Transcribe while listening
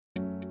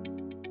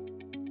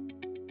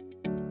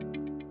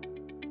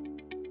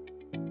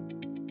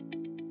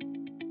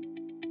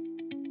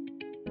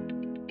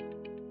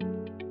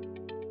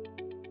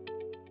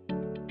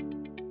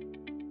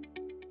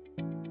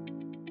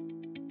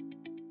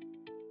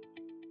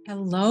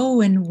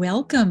Hello and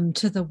welcome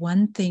to the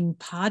One Thing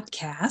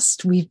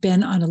podcast. We've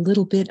been on a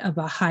little bit of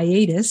a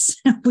hiatus.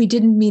 We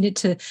didn't mean it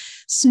to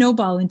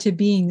snowball into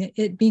being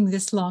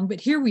this long, but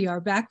here we are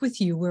back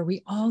with you where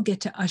we all get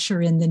to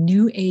usher in the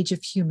new age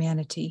of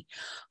humanity,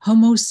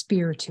 Homo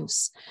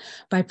Spiritus,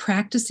 by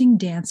practicing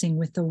dancing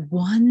with the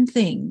one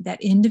thing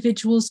that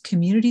individuals,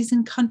 communities,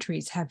 and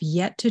countries have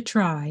yet to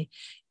try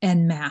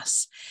en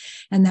masse.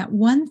 And that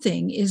one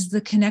thing is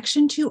the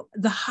connection to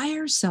the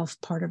higher self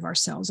part of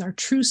ourselves, our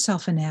true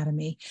self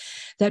anatomy,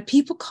 that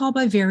people call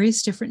by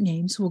various different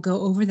names. We'll go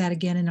over that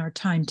again in our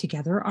time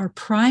together. Our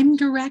prime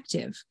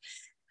directive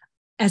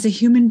as a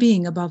human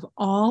being above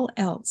all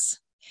else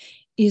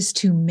is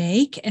to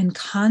make and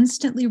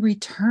constantly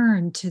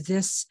return to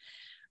this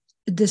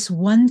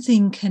one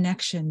thing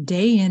connection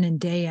day in and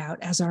day out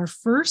as our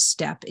first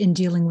step in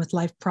dealing with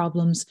life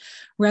problems,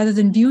 rather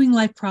than viewing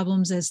life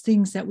problems as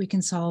things that we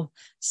can solve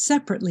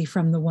separately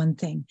from the one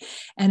thing.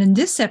 And in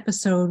this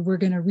episode, we're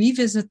going to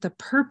revisit the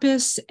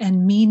purpose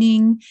and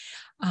meaning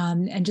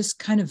and just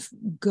kind of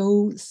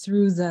go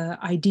through the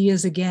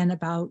ideas again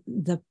about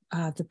the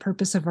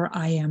purpose of our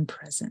I am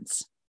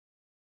presence.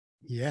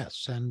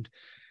 Yes, and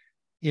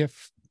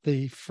if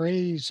the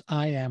phrase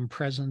I am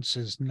presence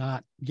is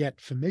not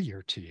yet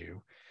familiar to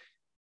you,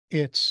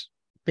 it's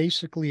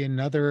basically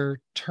another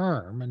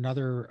term,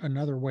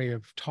 another way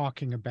of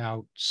talking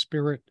about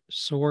spirit,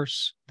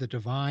 source, the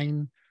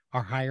divine,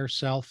 our higher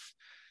self,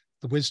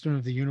 the wisdom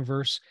of the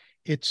universe.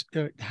 It's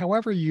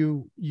however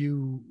you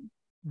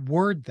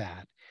word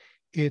that,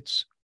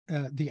 it's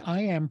the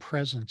I am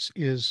presence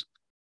is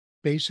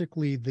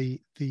basically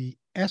the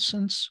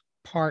essence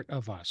part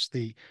of us,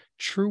 the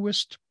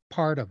truest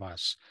part of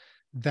us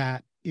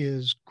that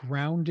is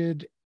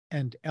grounded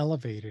and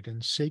elevated in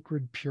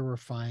sacred,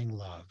 purifying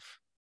love.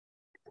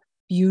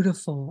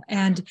 Beautiful.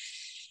 And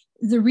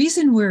the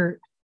reason we're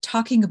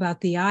talking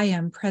about the I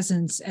am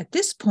presence at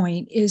this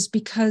point is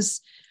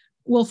because,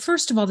 well,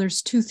 first of all,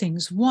 there's two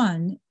things.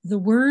 One, the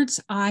words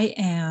I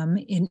am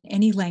in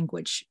any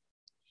language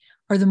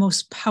are the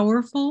most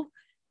powerful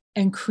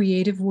and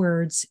creative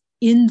words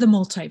in the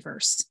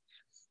multiverse.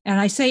 And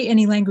I say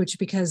any language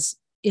because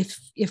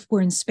if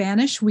we're in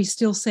Spanish, we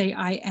still say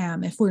I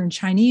am. If we're in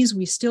Chinese,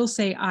 we still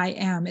say I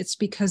am. It's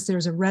because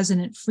there's a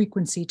resonant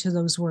frequency to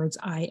those words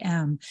I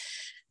am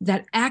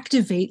that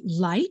activate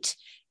light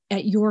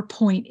at your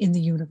point in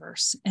the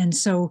universe. And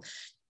so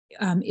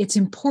it's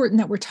important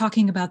that we're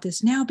talking about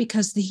this now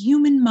because the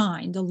human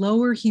mind, the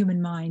lower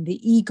human mind, the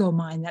ego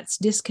mind that's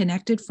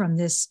disconnected from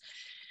this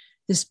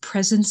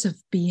presence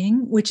of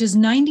being, which is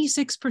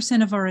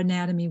 96% of our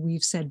anatomy,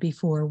 we've said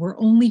before. We're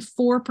only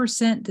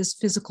 4% this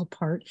physical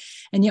part,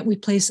 and yet we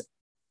place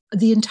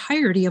the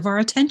entirety of our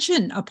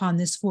attention upon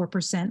this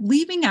 4%,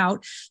 leaving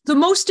out the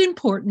most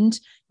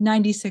important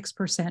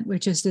 96%,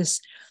 which is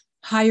this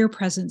higher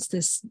presence,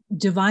 this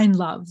divine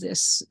love,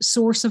 this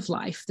source of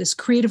life, this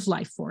creative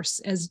life force.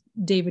 As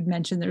David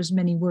mentioned, there's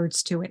many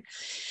words to it.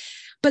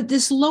 But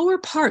this lower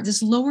part,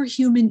 this lower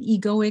human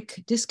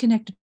egoic,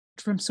 disconnected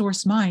from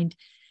source mind,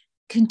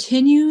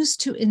 continues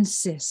to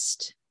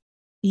insist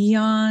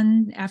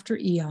eon after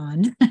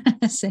eon,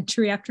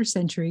 century after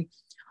century,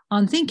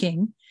 on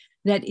thinking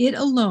that it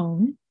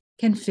alone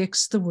can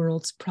fix the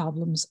world's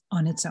problems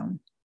on its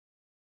own.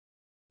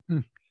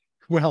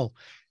 Well,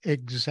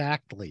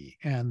 exactly.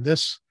 And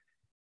this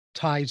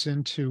ties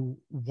into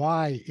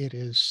why it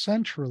is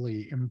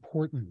centrally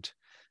important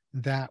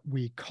that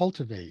we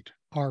cultivate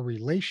our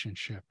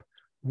relationship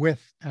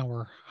with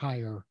our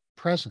higher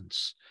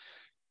presence.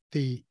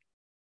 The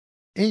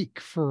ache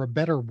for a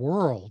better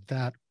world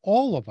that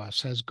all of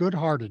us as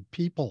good-hearted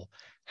people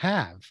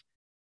have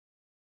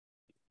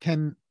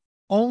can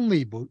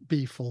only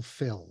be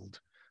fulfilled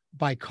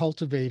by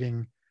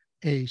cultivating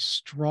a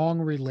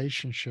strong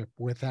relationship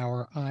with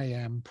our I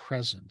am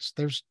presence.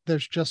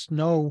 There's just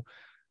no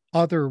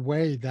other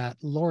way that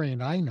Lori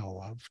and I know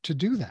of to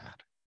do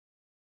that.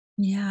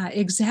 Yeah,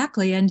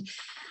 exactly. And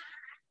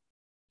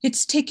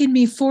it's taken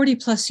me 40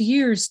 plus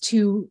years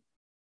to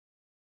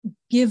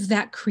give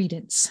that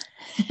credence.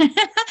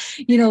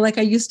 Like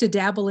I used to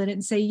dabble in it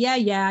and say, yeah,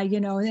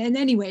 and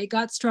anyway, it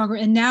got stronger.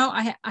 And now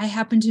I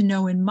happen to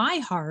know in my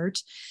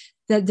heart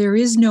that there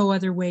is no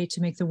other way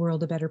to make the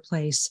world a better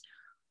place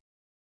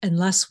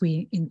unless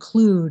we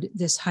include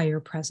this higher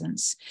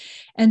presence.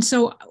 And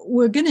so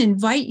we're going to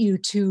invite you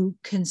to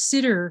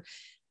consider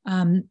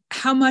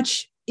how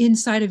much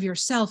inside of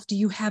yourself do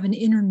you have an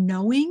inner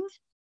knowing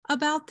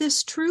about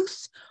this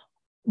truth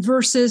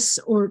versus,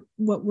 or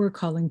what we're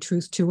calling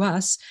truth to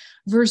us,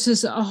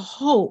 versus a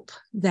hope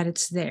that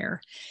it's there.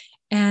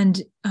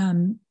 And,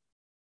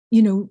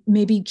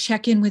 maybe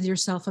check in with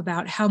yourself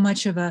about how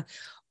much of a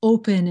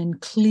open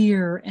and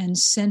clear and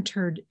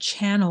centered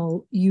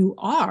channel you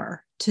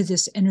are to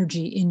this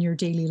energy in your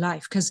daily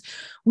life. Because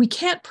we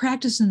can't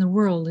practice in the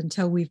world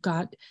until we've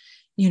got,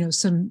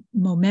 some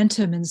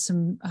momentum and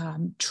some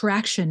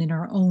traction in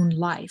our own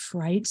life,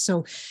 right?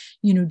 So,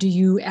 do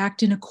you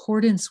act in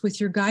accordance with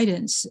your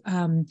guidance?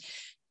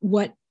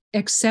 What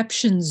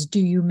exceptions do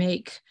you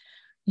make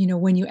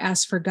when you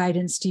ask for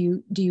guidance,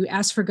 do you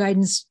ask for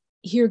guidance,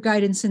 hear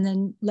guidance, and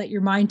then let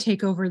your mind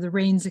take over the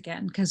reins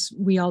again? Because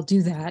we all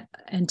do that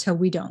until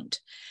we don't.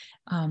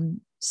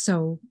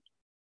 So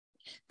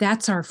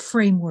that's our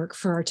framework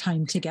for our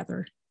time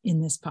together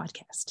in this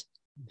podcast.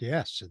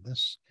 Yes, in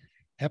this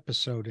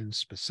episode in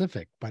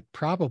specific, but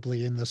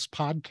probably in this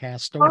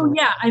podcast overall,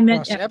 I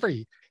meant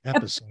every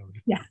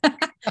episode. Yeah.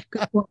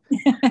 Good point.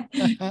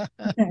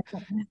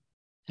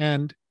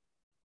 And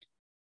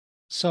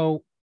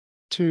so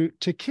to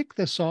kick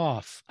this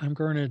off, I'm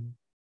going to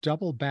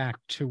double back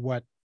to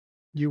what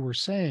you were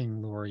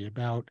saying, Lori,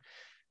 about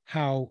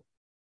how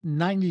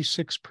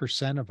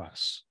 96% of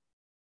us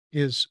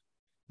is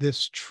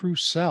this true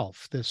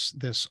self,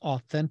 this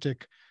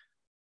authentic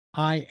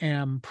I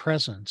am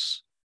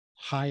presence,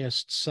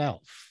 highest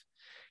self.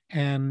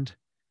 And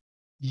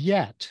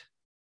yet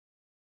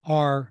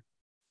our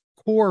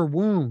core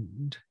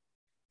wound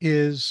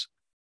is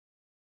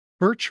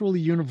virtually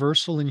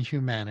universal in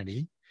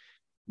humanity,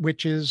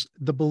 which is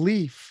the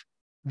belief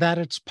that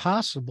it's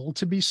possible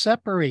to be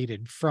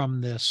separated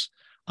from this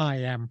I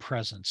am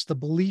presence, the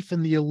belief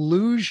in the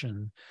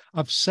illusion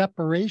of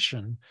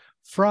separation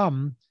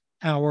from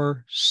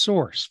our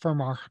source,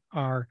 from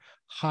our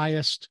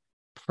highest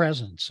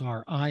presence,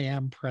 our I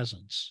am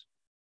presence.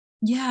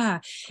 Yeah.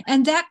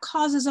 And that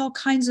causes all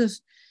kinds of,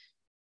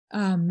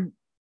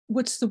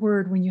 what's the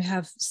word when you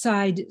have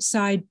side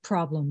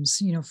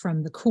problems,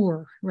 from the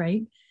core,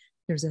 right?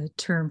 There's a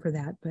term for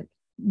that, but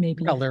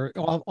maybe. Well, there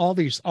are all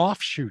these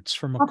offshoots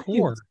from a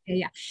core.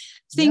 Yeah.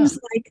 Things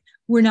like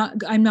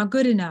I'm not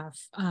good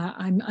enough.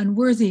 I'm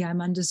unworthy.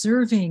 I'm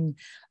undeserving.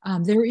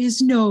 There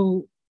is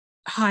no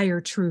higher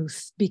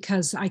truth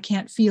because I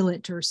can't feel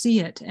it or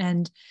see it.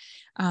 And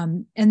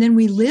then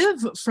we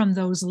live from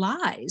those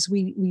lies.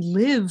 We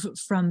live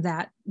from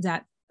that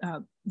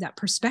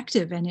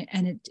perspective,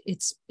 and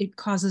it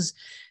causes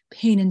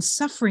pain and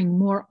suffering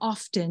more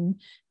often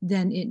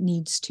than it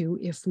needs to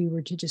if we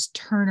were to just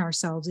turn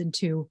ourselves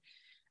into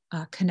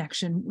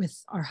connection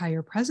with our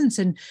higher presence.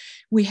 And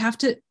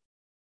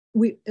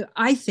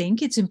I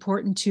think it's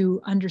important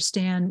to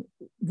understand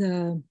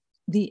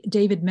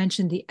David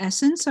mentioned the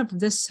essence of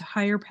this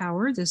higher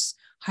power, this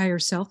higher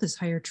self, this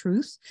higher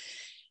truth.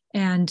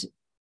 And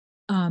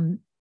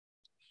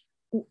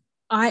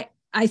I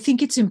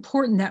think it's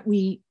important that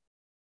we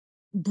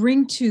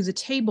bring to the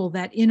table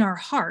that in our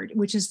heart,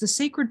 which is the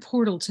sacred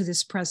portal to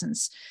this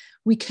presence,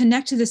 we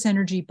connect to this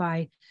energy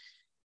by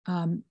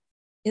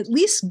at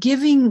least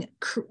giving,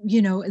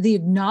 the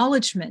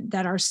acknowledgement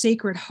that our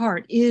sacred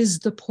heart is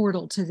the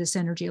portal to this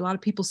energy. A lot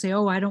of people say,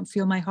 oh, I don't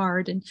feel my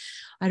heart, and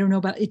I don't know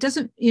about it.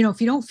 Doesn't, if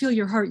you don't feel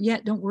your heart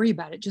yet, don't worry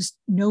about it. Just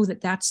know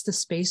that that's the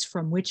space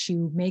from which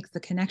you make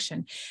the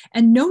connection.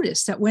 And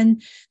notice that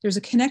when there's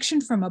a connection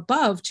from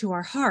above to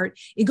our heart,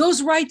 it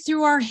goes right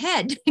through our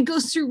head. It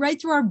goes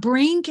right through our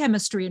brain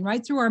chemistry and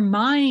right through our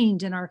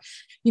mind and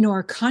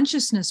our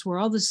consciousness, where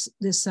all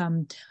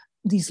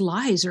these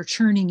lies are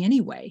churning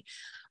anyway.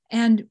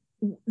 And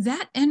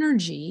that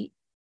energy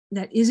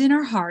that is in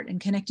our heart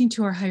and connecting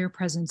to our higher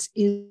presence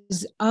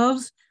is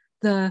of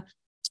the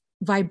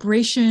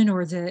vibration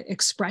or the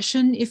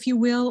expression, if you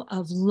will,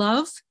 of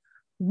love,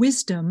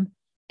 wisdom,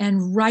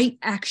 and right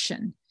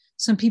action.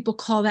 Some people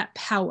call that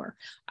power.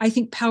 I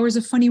think power is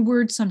a funny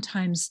word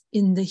sometimes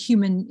in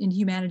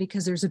humanity,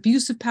 because there's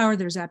abuse of power,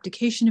 there's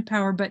abdication of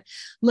power, but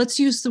let's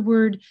use the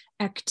word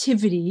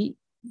activity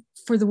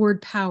for the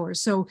word power.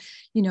 So,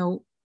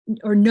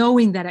 or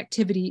knowing that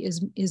activity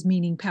is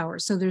meaning power.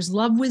 So there's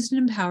love, wisdom,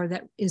 and power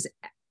that is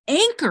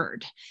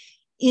anchored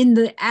in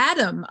the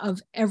atom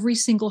of every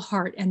single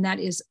heart. And that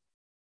is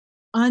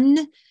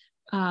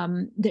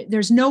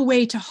there's no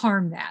way to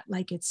harm that.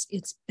 Like it's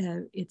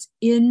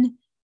in,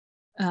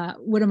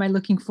 what am I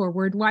looking for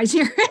word-wise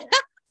here?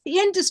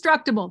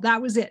 Indestructible.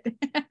 That was it.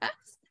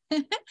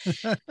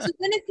 So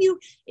then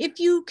if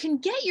you can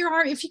get your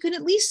heart, if you can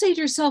at least say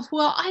to yourself,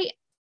 well,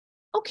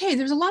 okay,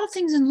 there's a lot of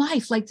things in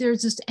life, like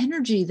there's this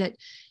energy that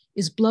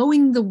is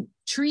blowing the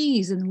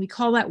trees and we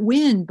call that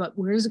wind, but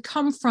where does it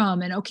come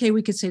from? And okay,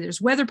 we could say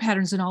there's weather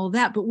patterns and all of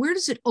that, but where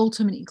does it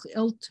ultimately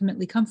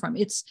come from?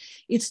 It's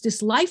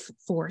this life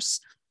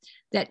force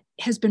that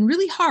has been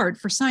really hard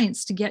for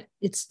science to get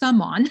its thumb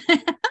on.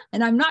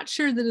 And I'm not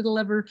sure that it'll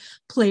ever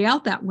play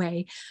out that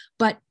way.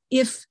 But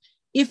if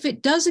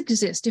it does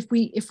exist, if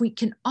we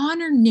can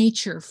honor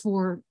nature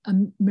for a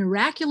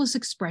miraculous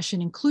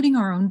expression, including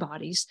our own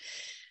bodies,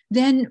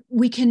 then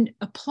we can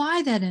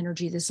apply that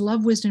energy, this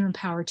love, wisdom, and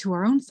power, to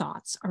our own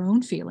thoughts, our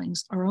own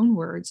feelings, our own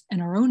words,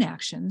 and our own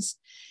actions.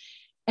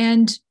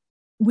 And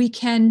we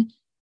can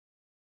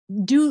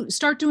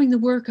start doing the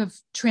work of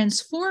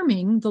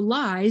transforming the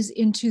lies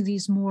into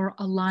these more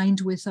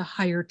aligned with a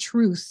higher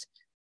truth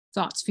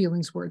thoughts,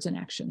 feelings, words, and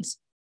actions.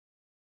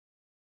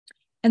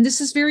 And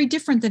this is very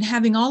different than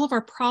having all of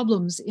our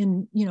problems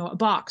in, a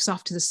box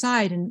off to the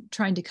side and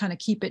trying to kind of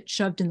keep it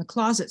shoved in the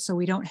closet so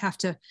we don't have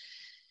to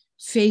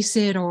face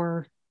it,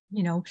 or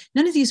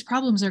none of these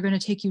problems are going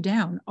to take you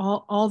down.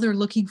 All they're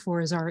looking for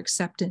is our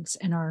acceptance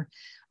and our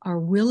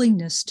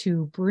willingness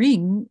to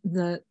bring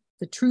the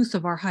the truth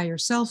of our higher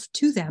self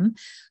to them,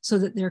 so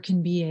that there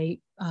can be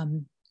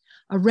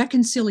a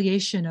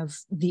reconciliation of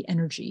the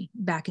energy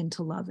back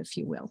into love, if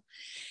you will.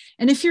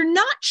 And if you're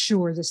not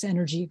sure this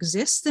energy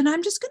exists, then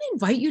I'm just going to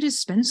invite you to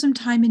spend some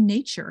time in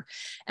nature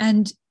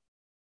and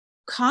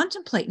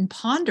contemplate and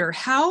ponder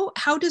how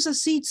does a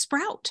seed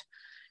sprout?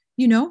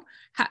 You know,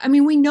 I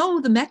mean, we know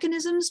the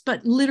mechanisms,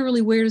 but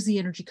literally, where does the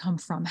energy come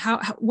from?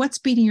 What's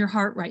beating your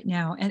heart right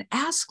now? And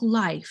ask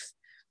life,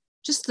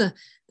 just the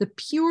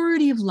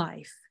purity of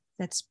life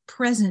that's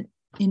present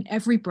in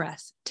every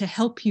breath, to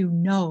help you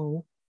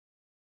know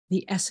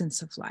the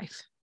essence of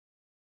life.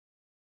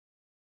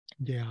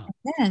 Yeah.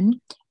 And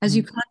then, as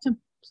you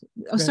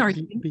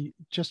contemplate,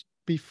 just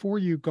before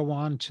you go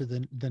on to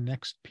the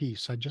next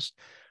piece, I just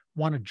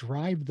want to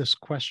drive this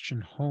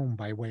question home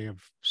by way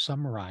of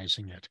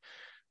summarizing it,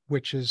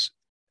 which is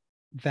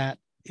that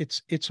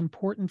it's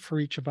important for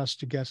each of us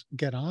to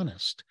get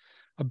honest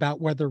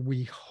about whether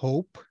we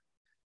hope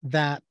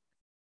that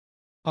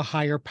a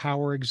higher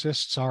power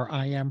exists, our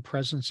I am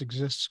presence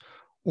exists,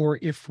 or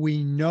if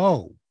we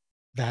know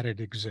that it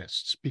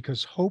exists,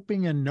 because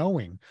hoping and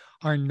knowing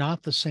are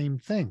not the same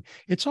thing.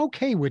 It's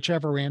okay,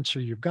 whichever answer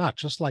you've got,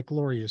 just like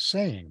Lori is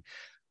saying.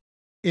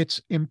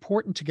 It's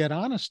important to get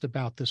honest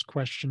about this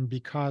question,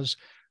 because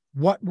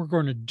what we're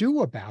going to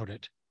do about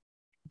it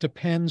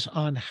depends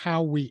on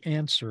how we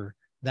answer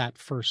that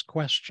first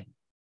question.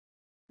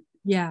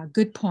 Yeah,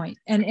 good point.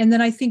 And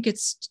then I think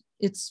it's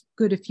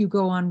good if you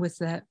go on with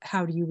that.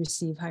 How do you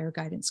receive higher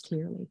guidance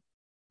clearly?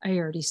 I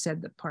already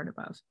said the part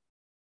above.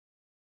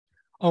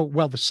 Oh,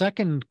 well, the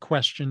second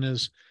question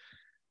is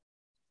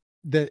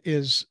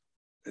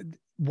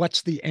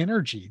what's the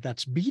energy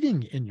that's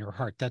beating in your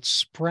heart, that's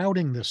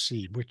sprouting the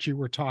seed, which you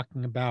were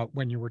talking about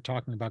when you were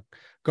talking about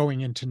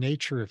going into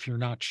nature if you're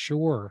not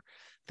sure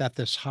that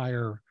this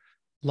higher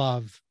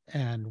love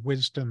and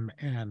wisdom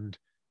and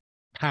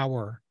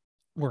power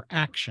or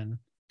action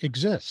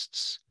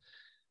exists.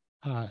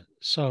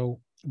 So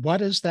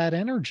what is that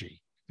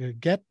energy?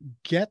 Get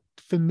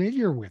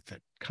familiar with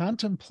it.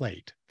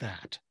 Contemplate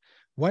that.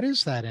 What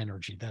is that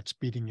energy that's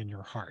beating in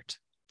your heart?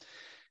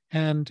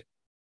 And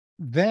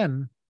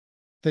then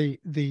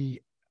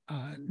the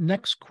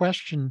next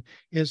question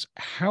is,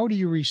 how do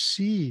you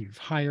receive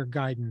higher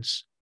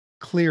guidance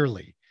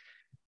clearly?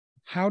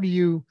 How do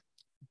you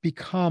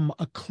become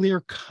a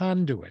clear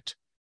conduit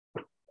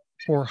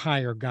for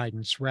higher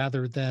guidance,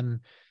 rather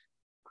than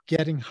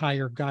getting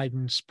higher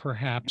guidance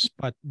perhaps,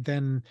 but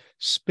then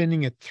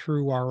spinning it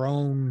through our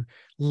own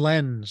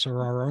lens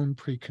or our own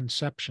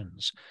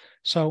preconceptions?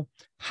 So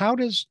how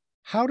does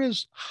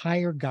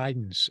higher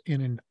guidance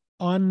in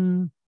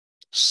an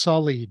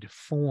unsullied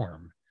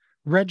form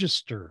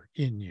register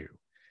in you?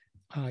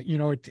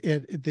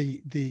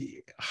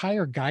 The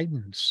higher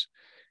guidance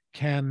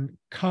can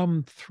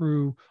come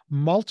through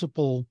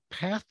multiple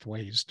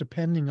pathways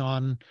depending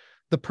on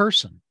the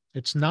person.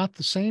 It's not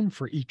the same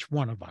for each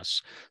one of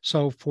us.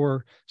 So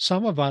for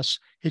some of us,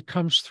 it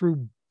comes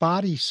through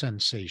body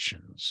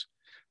sensations.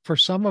 For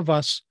some of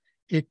us,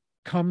 it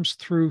comes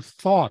through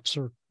thoughts,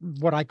 or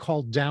what I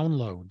call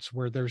downloads,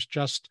 where there's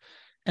just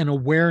an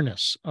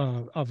awareness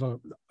of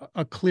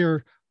a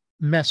clear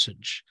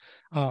message.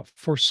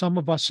 For some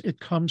of us, it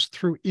comes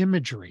through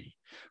imagery.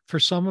 For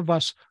some of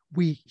us,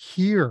 we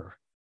hear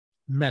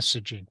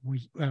messaging.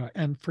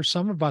 And for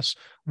some of us,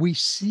 we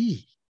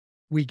see.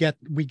 We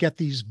get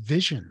these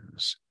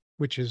visions,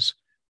 which is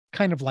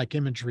kind of like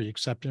imagery,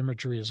 except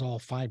imagery is all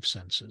five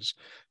senses.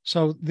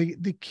 So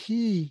the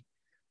key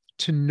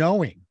to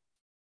knowing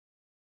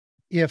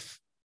if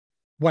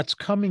what's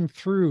coming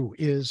through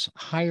is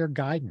higher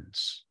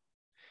guidance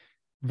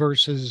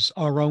versus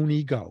our own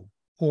ego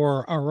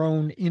or our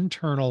own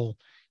internal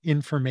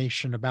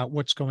information about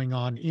what's going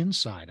on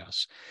inside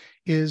us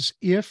is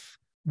if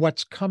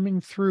what's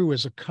coming through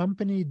is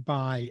accompanied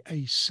by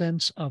a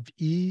sense of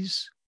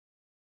ease,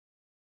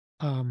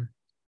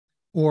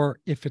 or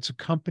if it's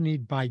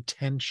accompanied by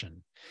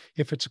tension.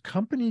 If it's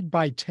accompanied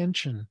by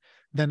tension,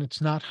 then it's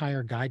not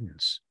higher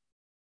guidance.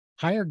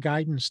 Higher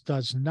guidance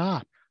does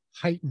not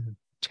heighten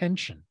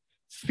tension.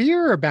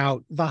 Fear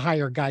about the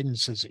higher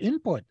guidance's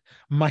input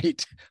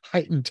might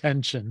heighten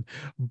tension,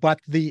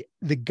 but the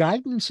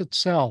guidance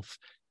itself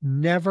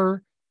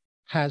never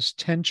has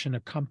tension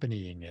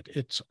accompanying it.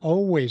 It's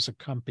always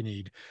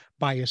accompanied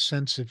by a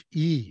sense of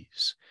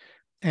ease.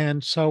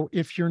 And so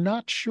if you're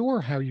not sure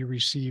how you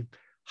receive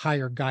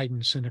higher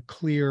guidance in a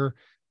clear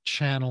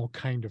channel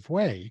kind of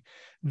way,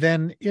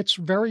 then it's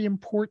very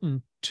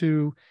important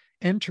to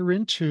enter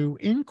into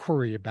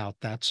inquiry about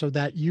that so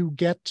that you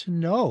get to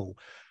know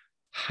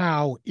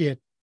how it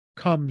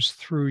comes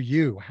through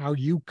you, how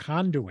you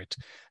conduit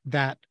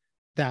that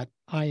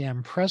I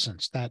am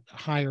presence, that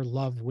higher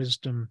love,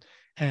 wisdom,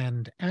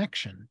 and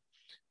action.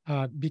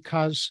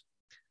 Because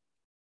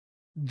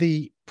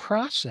the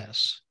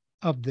process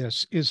of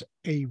this is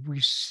a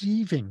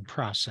receiving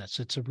process.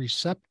 It's a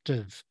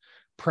receptive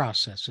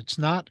process. It's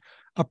not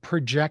a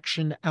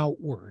projection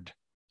outward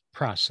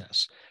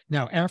process.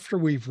 Now, after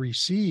we've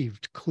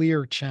received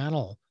clear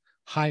channel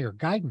higher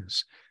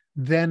guidance,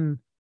 then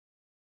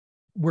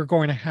we're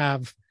going to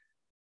have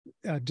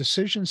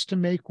decisions to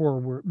make, or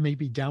we're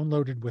maybe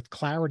downloaded with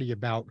clarity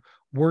about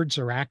words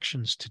or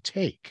actions to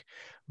take.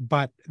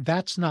 But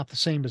that's not the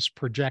same as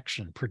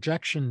projection.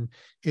 Projection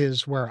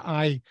is where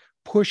I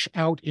push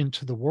out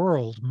into the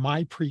world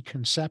my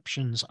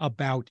preconceptions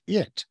about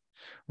it,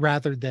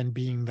 rather than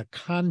being the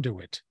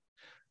conduit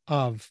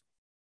of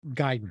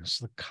guidance,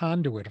 the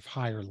conduit of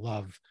higher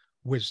love,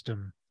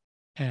 wisdom,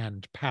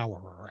 and power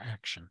or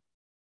action.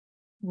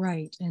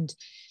 Right. And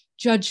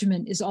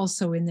judgment is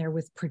also in there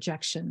with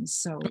projections.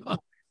 So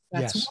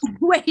that's Yes. one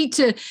way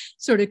to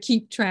sort of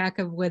keep track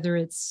of whether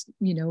it's,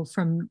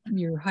 from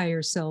your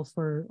higher self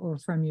or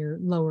from your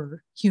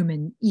lower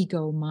human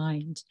ego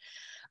mind.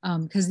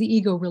 Because the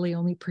ego really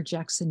only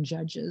projects and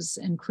judges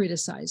and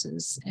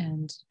criticizes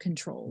and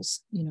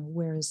controls,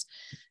 whereas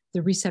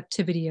the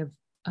receptivity of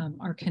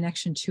our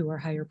connection to our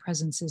higher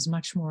presence is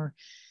much more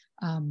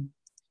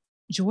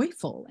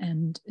joyful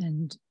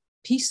and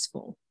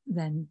peaceful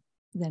than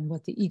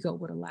what the ego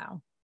would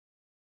allow.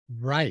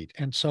 Right.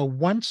 And so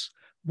once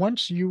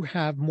you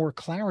have more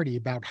clarity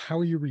about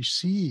how you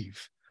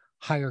receive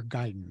higher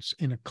guidance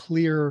in a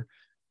clear,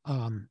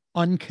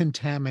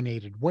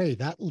 uncontaminated way,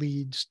 that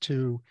leads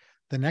to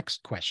the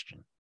next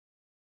question.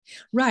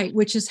 Right,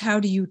 which is, how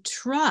do you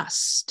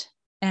trust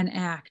and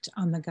act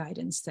on the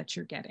guidance that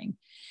you're getting?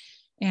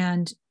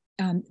 And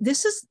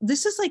this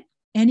is like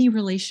any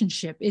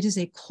relationship. It is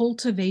a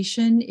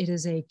cultivation. It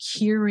is a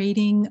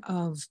curating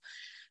of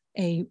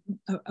a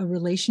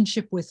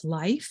relationship with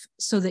life,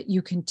 so that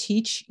you can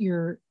teach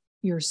the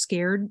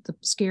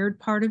scared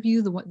part of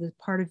you, the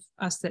part of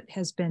us that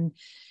has been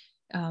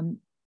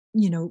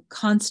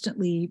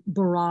constantly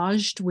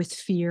barraged with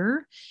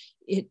fear.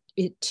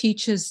 It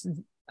teaches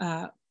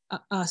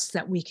us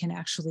that we can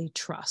actually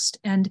trust.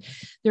 And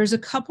there's a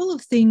couple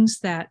of things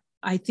that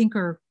I think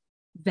are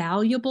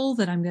valuable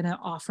that I'm going to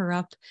offer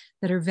up,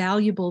 that are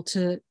valuable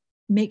to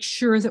make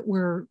sure that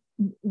we're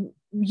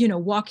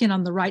walking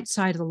on the right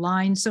side of the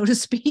line, so to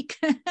speak,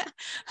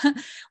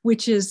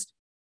 which is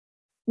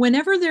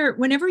whenever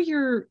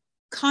you're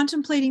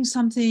contemplating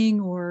something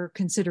or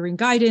considering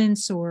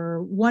guidance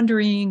or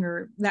wondering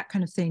or that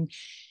kind of thing,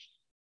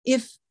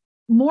 if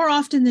more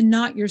often than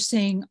not you're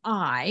saying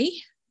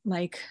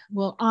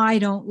well, I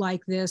don't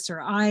like this, or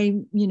I,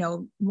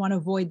 want to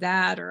avoid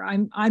that, or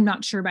I'm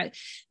not sure about it,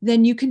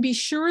 then you can be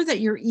sure that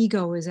your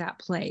ego is at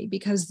play,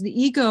 because the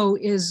ego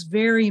is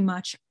very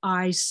much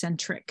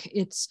I-centric.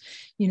 It's,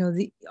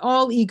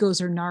 all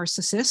egos are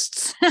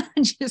narcissists,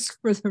 just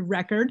for the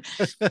record.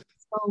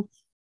 So,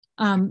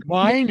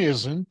 mine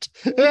isn't.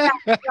 Yeah,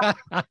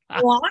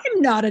 well,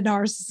 I'm not a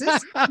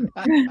narcissist.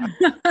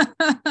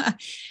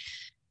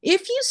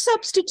 If you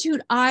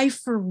substitute I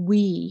for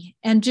we,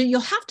 and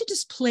you'll have to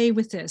just play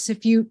with this,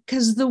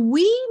 because the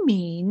we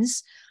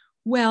means,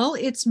 well,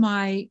 it's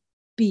my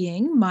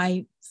being,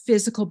 my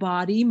physical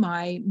body,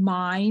 my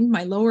mind,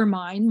 my lower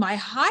mind, my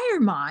higher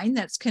mind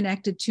that's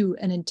connected to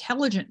an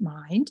intelligent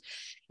mind.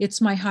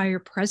 It's my higher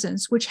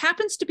presence, which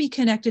happens to be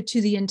connected to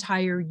the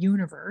entire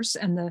universe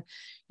and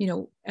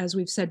as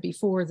we've said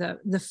before,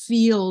 the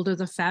field or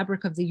the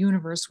fabric of the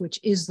universe, which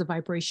is the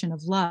vibration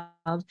of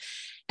love.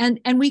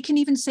 And we can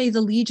even say the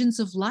legions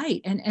of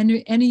light and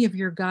any of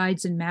your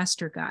guides and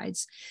master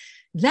guides.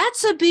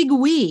 That's a big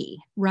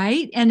we,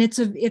 right? And it's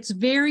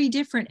very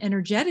different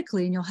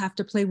energetically, and you'll have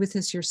to play with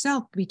this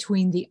yourself,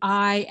 between the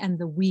I and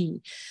the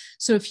we.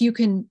 So if you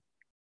can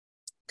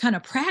kind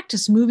of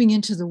practice moving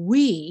into the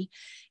we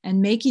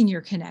and making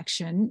your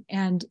connection,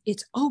 and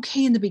it's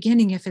okay in the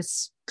beginning if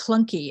it's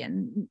clunky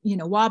and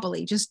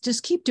wobbly,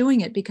 just keep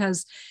doing it,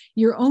 because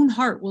your own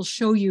heart will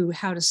show you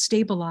how to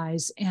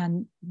stabilize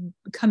and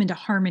come into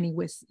harmony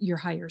with your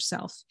higher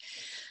self.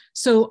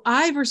 So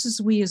I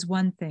versus we is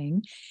one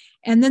thing.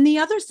 And then the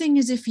other thing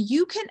is, if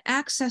you can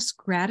access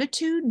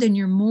gratitude, then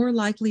you're more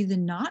likely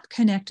than not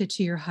connected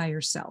to your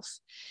higher self.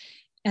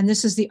 And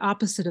this is the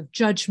opposite of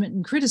judgment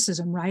and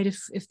criticism, right?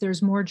 If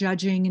there's more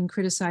judging and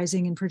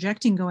criticizing and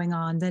projecting going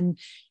on, then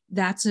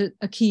that's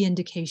a key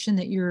indication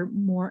that you're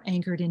more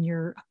anchored in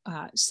your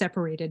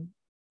separated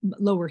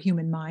lower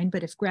human mind.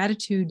 But if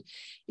gratitude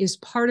is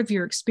part of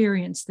your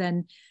experience,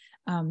 then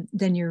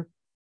you're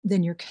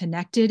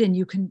connected, and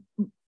you can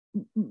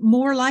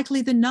more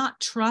likely than not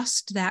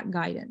trust that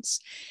guidance.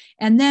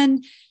 And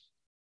then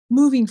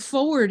moving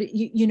forward,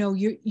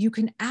 you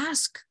can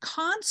ask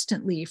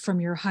constantly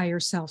from your higher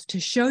self to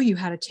show you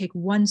how to take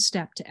one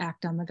step to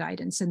act on the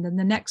guidance, and then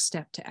the next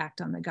step to act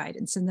on the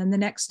guidance, and then the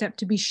next step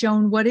to be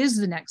shown what is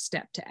the next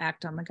step to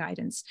act on the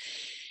guidance.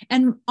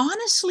 And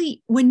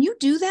honestly, when you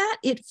do that,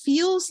 it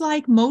feels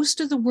like most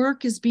of the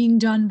work is being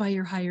done by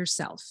your higher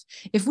self.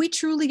 If we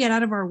truly get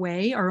out of our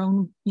way, our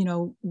own,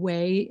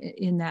 way,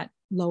 in that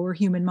lower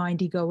human mind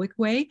egoic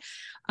way,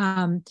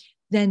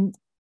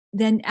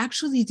 then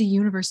actually the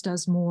universe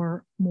does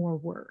more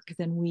work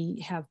than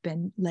we have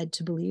been led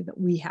to believe that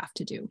we have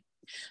to do.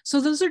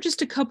 So those are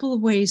just a couple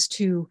of ways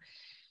to,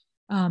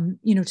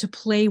 to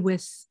play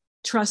with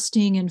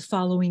trusting and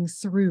following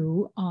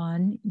through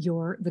on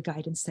the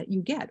guidance that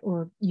you get,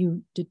 or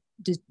you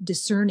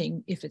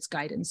discerning if it's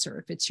guidance or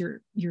if it's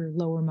your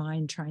lower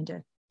mind trying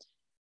to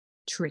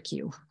trick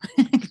you,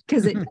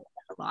 because it does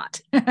that a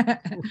lot.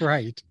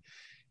 Right.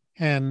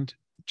 And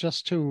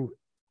just to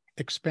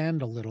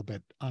expand a little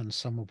bit on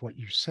some of what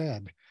you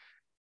said,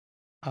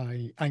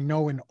 I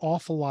know an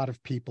awful lot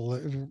of people,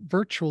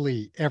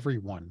 virtually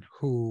everyone,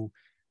 who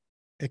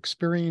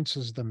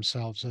experiences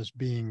themselves as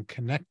being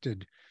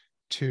connected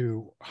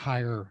to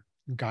higher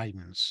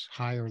guidance,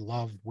 higher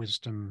love,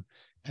 wisdom,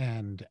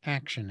 and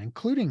action,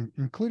 including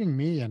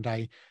me, and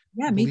I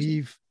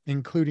believe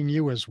including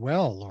you as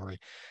well, Lori.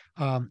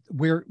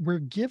 We're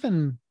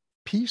given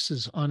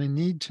pieces on a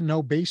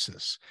need-to-know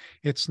basis.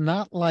 It's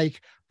not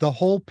like the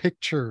whole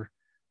picture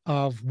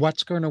of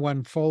what's going to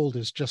unfold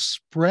is just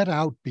spread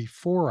out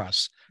before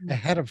us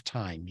ahead of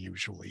time.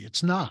 Usually,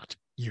 it's not.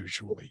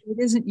 Usually, it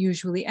isn't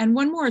usually. And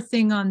one more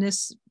thing on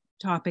this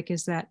topic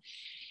is that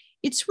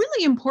it's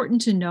really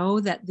important to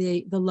know that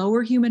the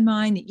lower human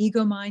mind, the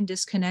ego mind,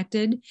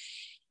 disconnected,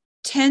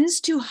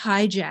 tends to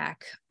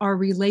hijack our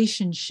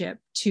relationship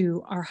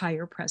to our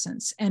higher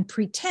presence and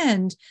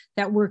pretend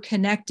that we're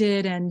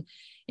connected and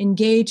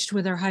engaged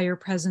with our higher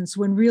presence,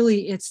 when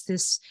really it's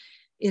this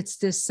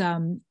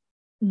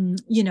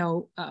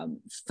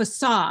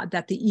facade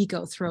that the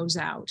ego throws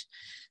out.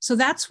 So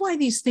that's why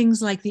these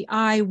things like the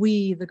I,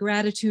 we, the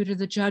gratitude or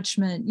the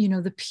judgment,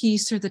 the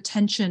peace or the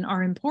tension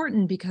are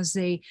important, because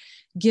they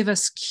give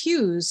us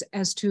cues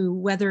as to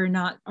whether or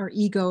not our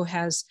ego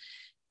has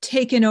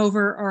taken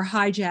over or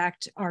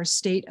hijacked our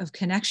state of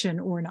connection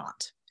or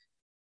not.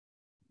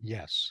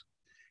 Yes.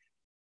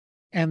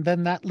 And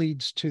then that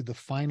leads to the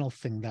final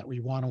thing that we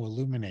want to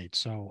illuminate.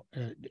 So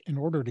in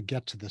order to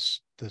get to this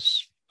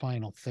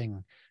final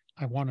thing,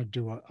 I want to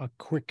do a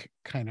quick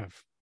kind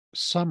of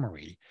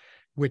summary,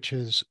 which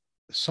is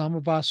some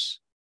of us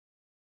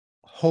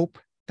hope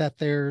that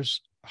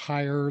there's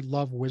higher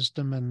love,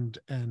 wisdom,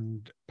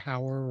 and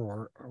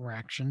power or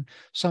action.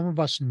 Some of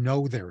us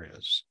know there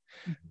is.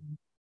 Mm-hmm.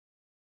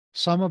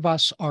 Some of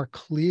us are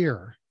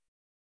clear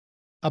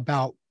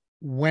about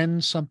when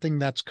something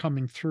that's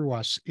coming through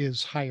us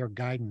is higher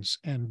guidance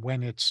and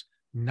when it's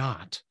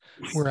not,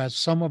 whereas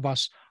some of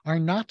us are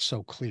not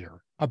so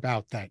clear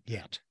about that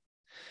yet.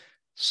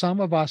 Some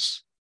of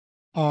us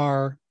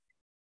are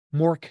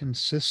more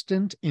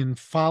consistent in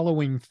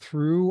following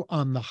through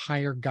on the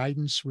higher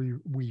guidance we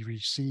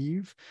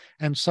receive,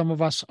 and some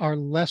of us are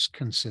less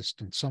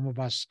consistent. Some of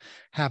us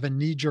have a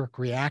knee-jerk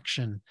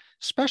reaction,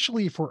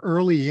 especially if we're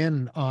early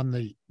in on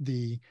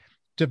the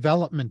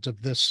development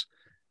of this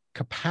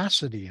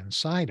capacity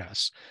inside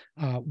us.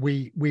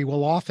 We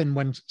will often,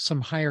 when some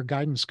higher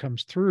guidance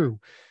comes through,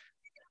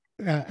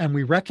 and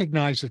we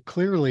recognize it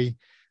clearly,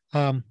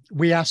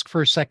 we ask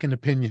for a second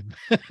opinion.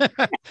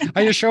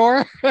 Are you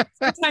sure?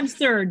 Sometimes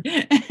third.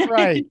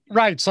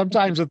 Right.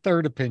 Sometimes a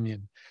third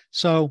opinion.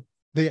 So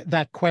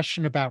that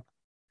question about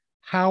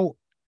how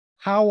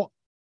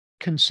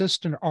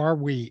consistent are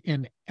we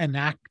in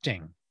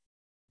enacting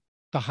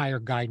the higher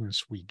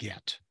guidance we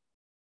get?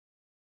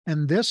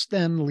 And this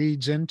then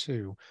leads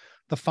into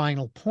the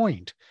final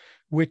point,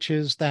 which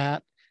is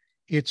that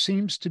it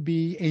seems to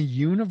be a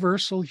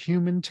universal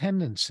human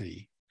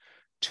tendency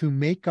to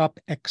make up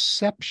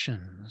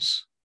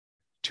exceptions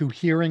to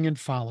hearing and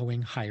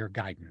following higher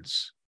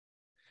guidance.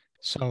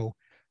 So,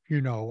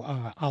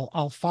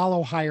 I'll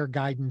follow higher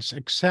guidance,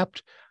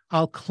 except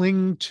I'll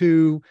cling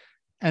to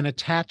an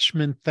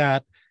attachment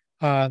that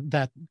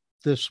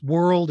this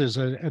world is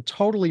a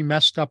totally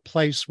messed up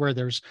place where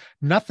there's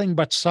nothing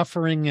but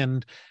suffering,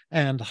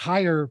 and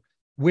higher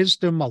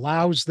wisdom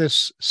allows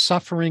this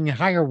suffering.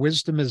 Higher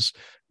wisdom is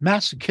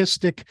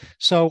masochistic.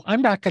 So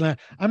I'm not gonna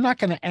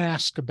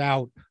ask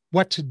about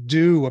what to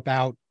do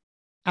about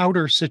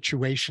outer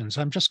situations.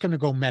 I'm just going to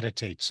go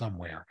meditate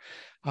somewhere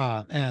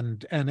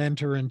and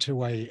enter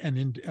into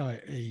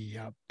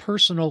a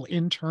personal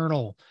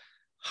internal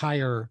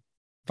higher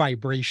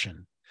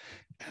vibration.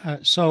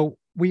 So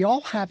we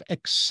all have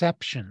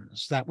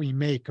exceptions that we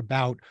make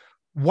about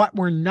what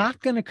we're not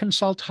going to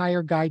consult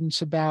higher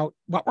guidance about,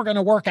 what we're going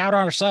to work out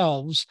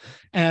ourselves,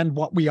 and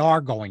what we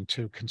are going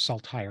to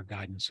consult higher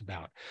guidance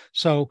about.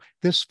 So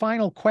this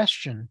final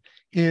question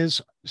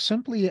is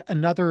simply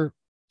another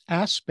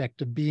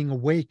aspect of being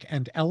awake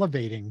and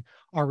elevating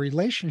our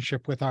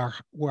relationship with our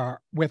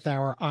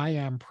I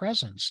am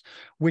presence,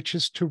 which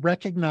is to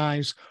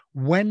recognize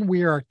when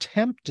we are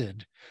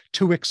tempted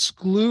to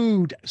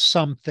exclude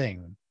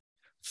something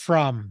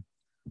from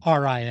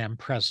our I am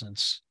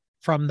presence,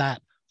 from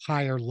that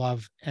higher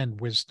love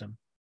and wisdom.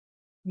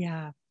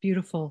 Yeah,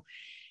 beautiful.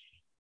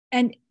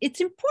 And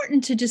it's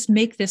important to just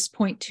make this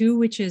point too,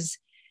 which is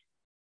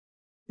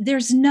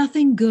there's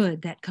nothing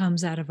good that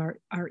comes out of our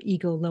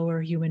ego,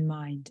 lower human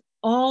mind.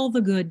 All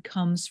the good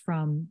comes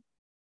from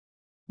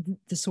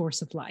the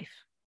source of life.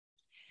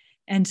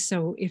 And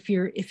so if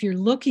you're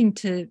looking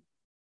to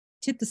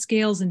tip the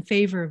scales in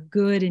favor of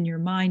good in your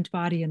mind,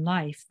 body, and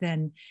life,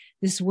 then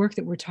this work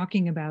that we're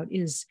talking about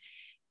is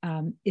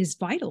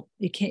vital.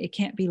 It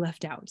can't be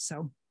left out.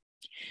 So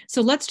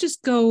let's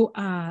just go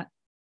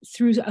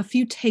through a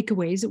few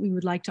takeaways that we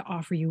would like to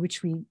offer you,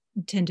 which we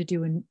tend to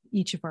do in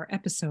each of our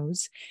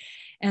episodes.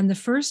 And the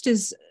first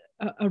is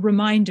a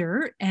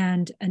reminder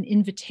and an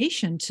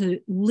invitation to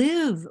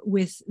live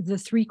with the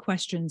three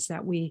questions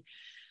that we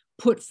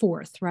put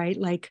forth, right?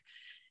 Like,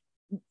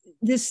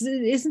 this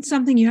isn't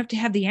something you have to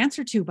have the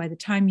answer to by the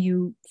time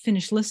you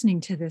finish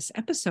listening to this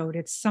episode.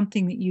 It's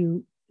something that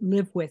you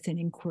live with and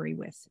inquiry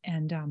with.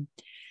 And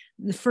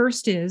the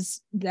first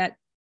is that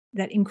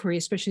inquiry,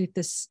 especially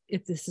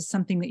if this is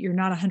something that you're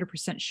not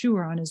 100%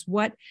 sure on, is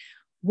what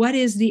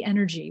is the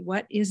energy?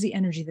 What is the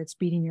energy that's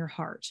beating your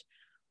heart,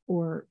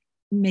 or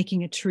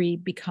making a tree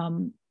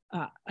become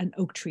an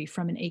oak tree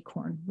from an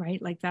acorn,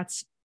 right? Like,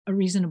 that's a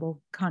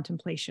reasonable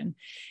contemplation.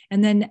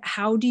 And then,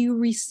 how do you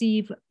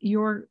receive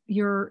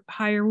your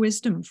higher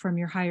wisdom from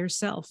your higher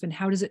self? And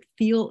how does it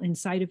feel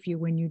inside of you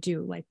when you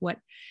do? Like, what,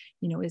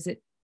 is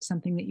it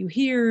something that you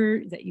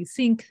hear, that you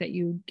think, that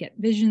you get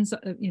visions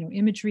of,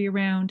 imagery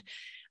around?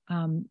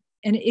 And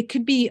it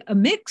could be a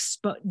mix,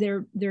 but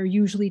there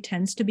usually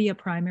tends to be a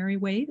primary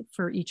way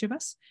for each of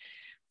us.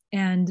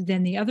 And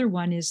then the other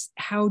one is,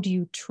 how do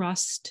you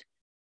trust?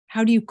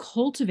 How do you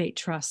cultivate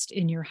trust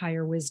in your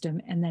higher wisdom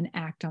and then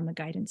act on the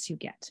guidance you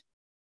get?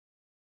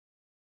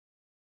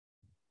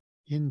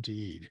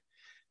 Indeed.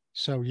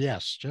 So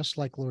yes, just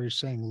like Lori's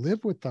saying,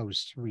 live with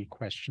those three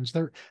questions.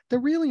 They're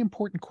really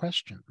important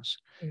questions.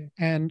 Mm.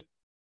 And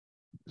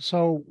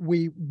so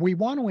we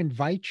want to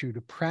invite you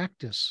to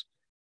practice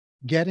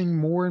getting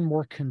more and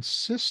more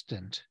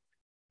consistent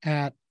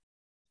at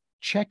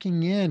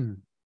checking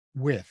in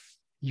with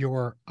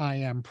your I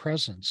am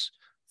presence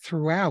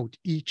throughout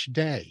each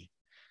day.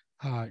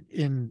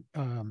 When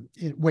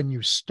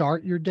you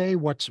start your day,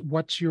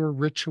 what's your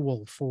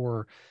ritual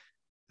for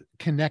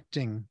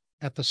connecting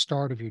at the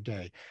start of your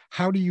day?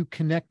 How do you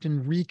connect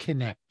and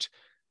reconnect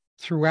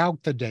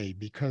throughout the day?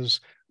 Because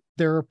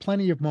there are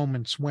plenty of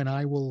moments when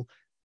I will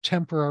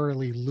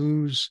temporarily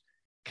lose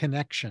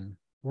connection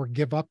or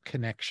give up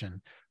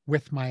connection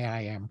with my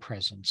I am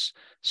presence.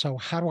 So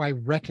how do I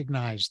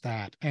recognize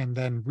that and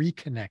then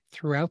reconnect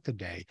throughout the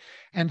day?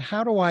 And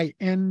how do I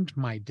end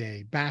my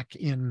day back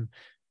in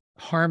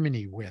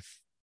harmony with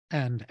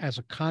and as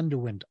a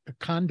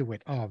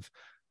conduit of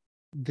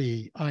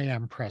the I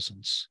am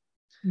presence?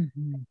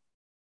 Mm-hmm.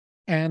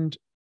 And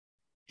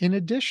in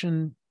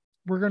addition,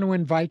 we're going to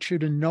invite you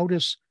to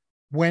notice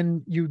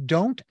when you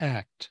don't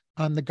act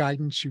on the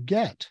guidance you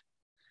get,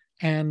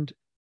 and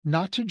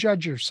not to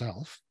judge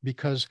yourself,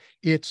 because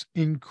it's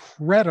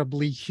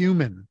incredibly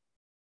human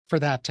for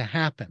that to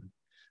happen.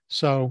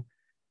 So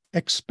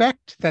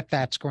expect that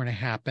that's going to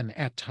happen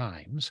at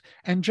times,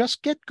 and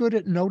just get good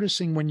at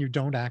noticing when you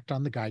don't act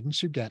on the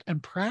guidance you get,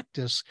 and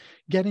practice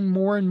getting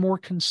more and more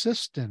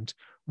consistent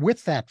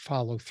with that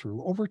follow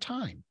through over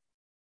time.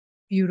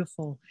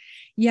 Beautiful.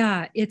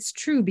 Yeah, it's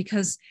true,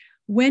 because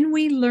when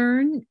we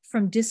learn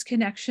from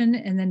disconnection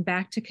and then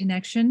back to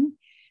connection,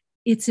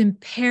 it's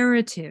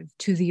imperative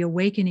to the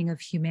awakening of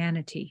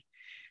humanity.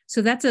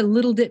 So that's a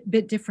little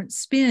bit different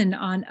spin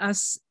on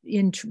us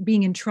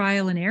being in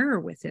trial and error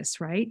with this,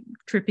 right?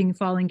 Tripping,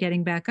 falling,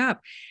 getting back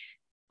up.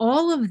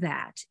 All of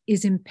that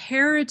is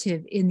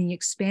imperative in the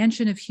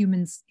expansion of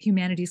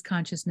humanity's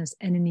consciousness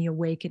and in the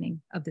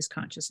awakening of this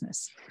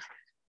consciousness.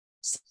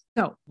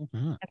 So,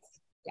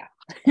 yeah.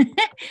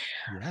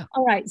 Yeah.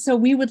 All right. So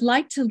we would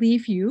like to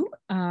leave you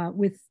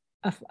with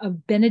a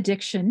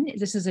benediction.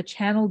 This is a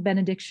channeled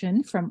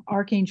benediction from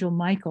Archangel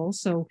Michael.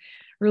 So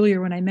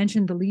earlier when I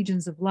mentioned the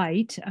legions of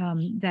light,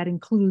 that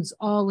includes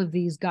all of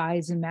these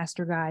guides and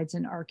master guides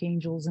and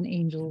archangels and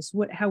angels,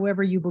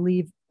 however you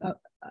believe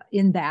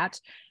in that,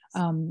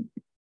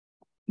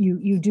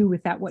 you do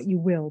with that what you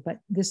will. But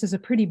this is a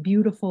pretty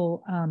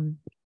beautiful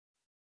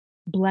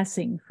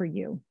blessing for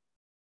you.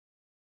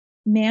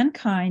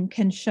 Mankind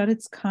can shut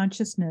its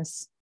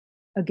consciousness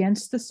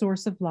against the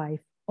source of life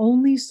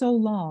only so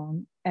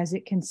long as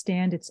it can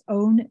stand its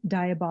own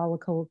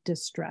diabolical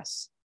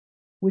distress,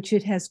 which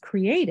it has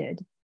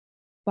created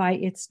by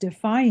its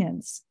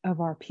defiance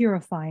of our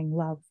purifying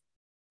love.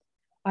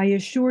 I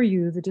assure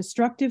you, the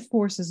destructive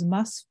forces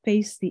must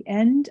face the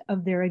end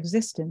of their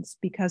existence,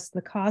 because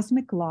the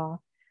cosmic law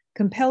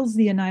compels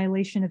the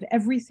annihilation of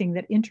everything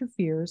that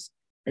interferes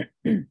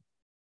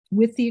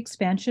with the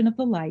expansion of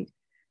the light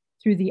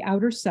through the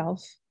outer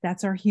self,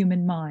 that's our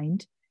human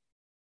mind,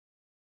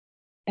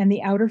 and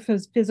the outer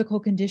physical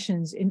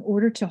conditions, in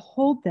order to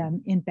hold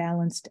them in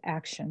balanced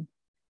action,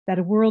 that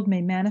a world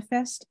may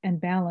manifest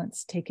and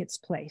balance take its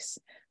place.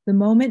 The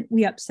moment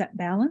we upset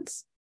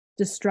balance,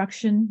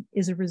 destruction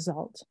is a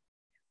result.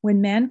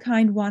 When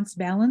mankind wants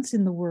balance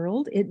in the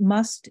world, it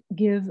must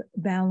give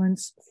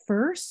balance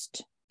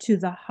first to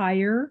the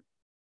higher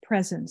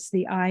presence,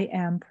 the I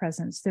am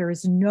presence. There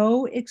is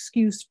no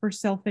excuse for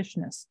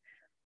selfishness.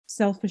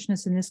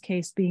 Selfishness in this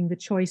case being the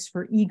choice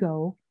for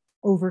ego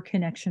over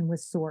connection with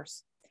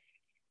source.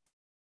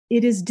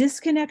 It is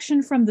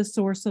disconnection from the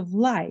source of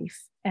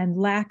life and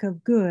lack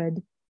of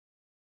good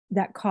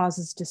that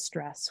causes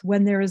distress.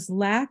 When there is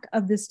lack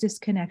of this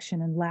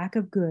disconnection and lack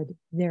of good,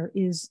 there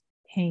is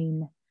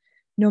pain.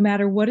 No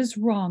matter what is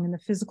wrong in the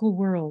physical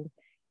world,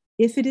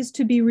 if it is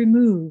to be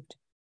removed,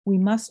 We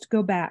must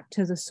go back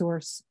to the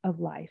source of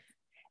life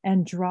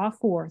and draw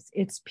forth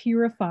its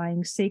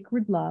purifying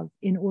sacred love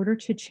in order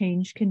to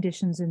change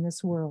conditions in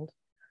this world.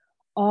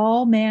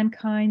 All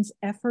mankind's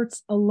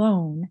efforts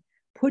alone,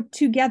 put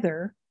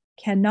together,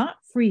 cannot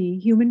free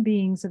human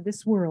beings of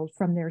this world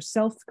from their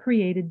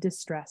self-created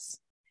distress.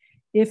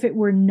 If it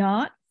were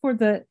not for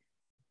the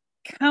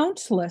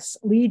countless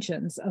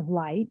legions of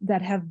light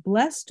that have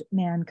blessed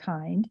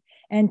mankind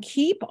and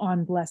keep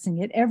on blessing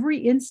it every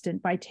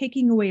instant by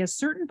taking away a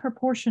certain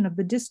proportion of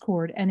the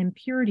discord and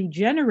impurity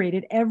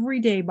generated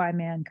every day by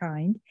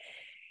mankind,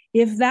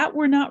 if that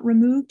were not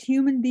removed,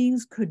 human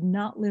beings could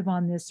not live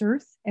on this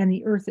earth, and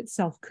the earth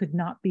itself could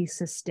not be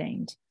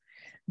sustained.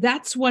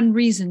 That's one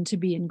reason to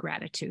be in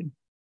gratitude.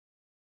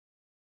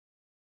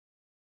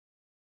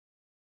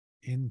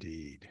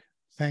 Indeed.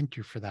 Thank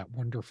you for that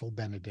wonderful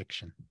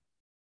benediction.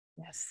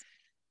 Yes.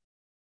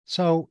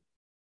 So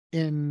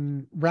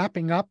in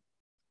wrapping up,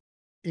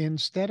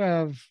 instead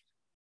of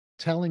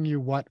telling you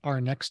what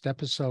our next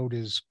episode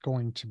is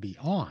going to be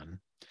on,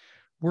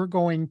 we're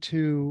going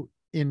to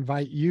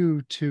invite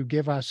you to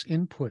give us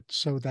input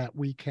so that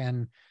we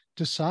can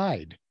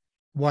decide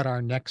what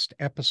our next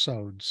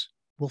episodes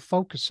will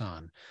focus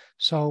on.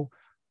 So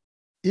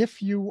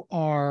if you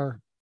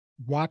are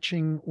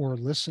watching or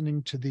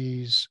listening to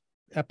these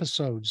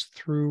episodes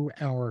through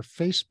our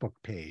Facebook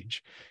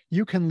page,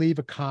 you can leave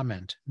a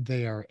comment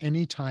there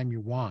anytime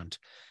you want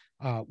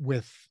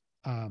with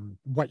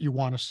what you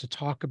want us to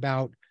talk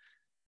about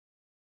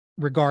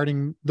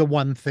regarding the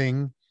one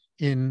thing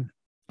in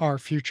our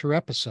future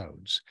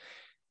episodes.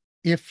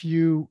 If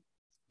you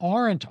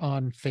aren't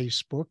on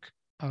Facebook,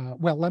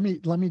 well, let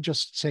me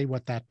just say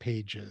what that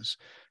page is.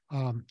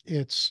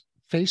 It's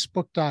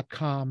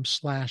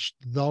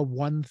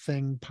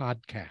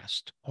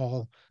facebook.com/the1thing-podcast,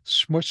 all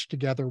smushed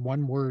together,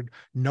 one word,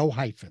 no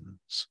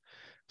hyphens.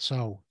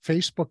 So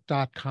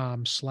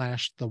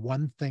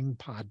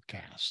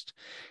facebook.com/the1thing-podcast.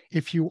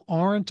 If you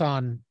aren't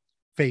on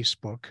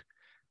Facebook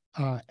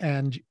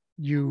and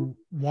you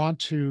want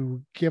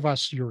to give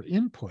us your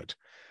input,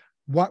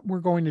 what we're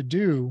going to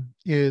do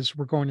is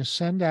we're going to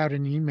send out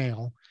an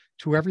email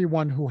to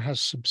everyone who has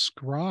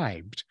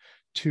subscribed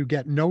to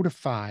get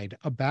notified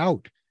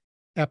about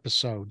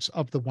episodes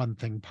of the One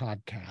Thing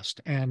podcast.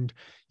 And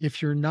if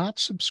you're not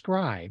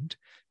subscribed,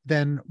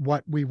 then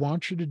what we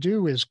want you to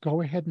do is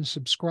go ahead and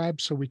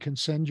subscribe so we can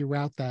send you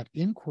out that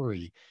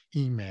inquiry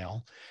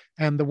email.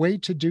 And the way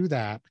to do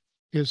that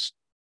is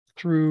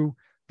through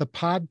the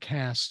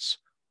podcast's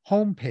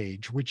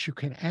homepage, which you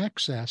can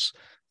access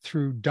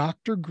through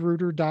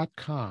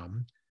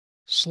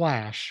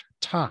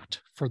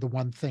drgruder.com/tot for the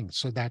one thing.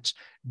 So that's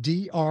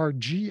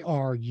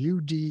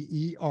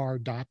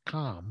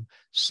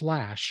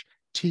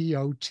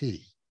drgruder.com/TOT.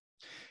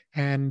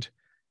 And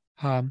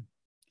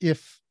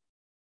if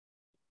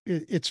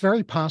it's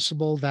very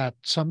possible that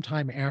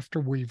sometime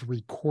after we've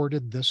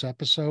recorded this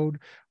episode,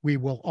 we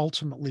will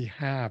ultimately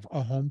have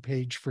a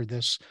homepage for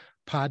this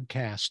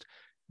podcast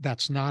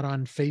that's not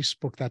on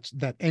Facebook,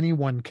 that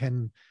anyone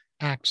can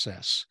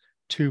access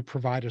to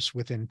provide us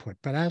with input.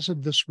 But as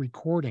of this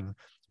recording,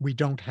 we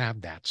don't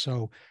have that.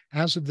 So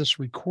as of this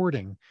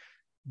recording,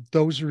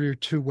 those are your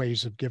two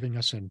ways of giving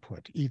us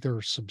input.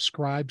 Either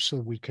subscribe so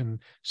we can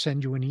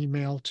send you an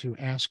email to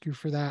ask you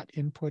for that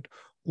input,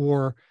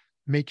 or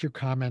make your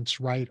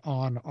comments right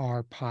on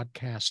our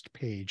podcast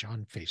page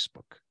on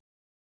Facebook.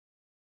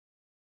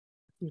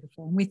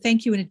 Beautiful. And we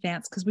thank you in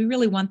advance because we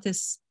really want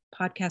this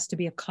podcast to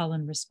be a call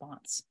and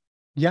response.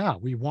 Yeah,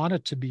 we want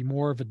it to be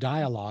more of a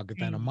dialogue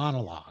than a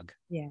monologue.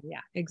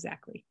 Yeah,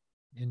 exactly.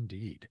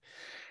 Indeed.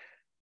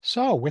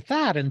 So with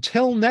that,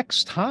 until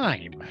next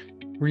time,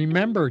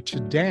 remember to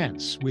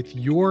dance with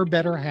your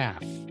better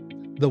half,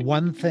 the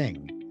one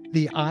thing,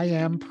 the I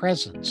am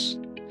presence,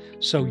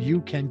 so you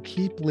can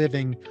keep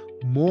living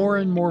more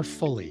and more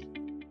fully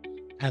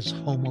as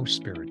Homo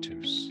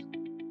Spiritus.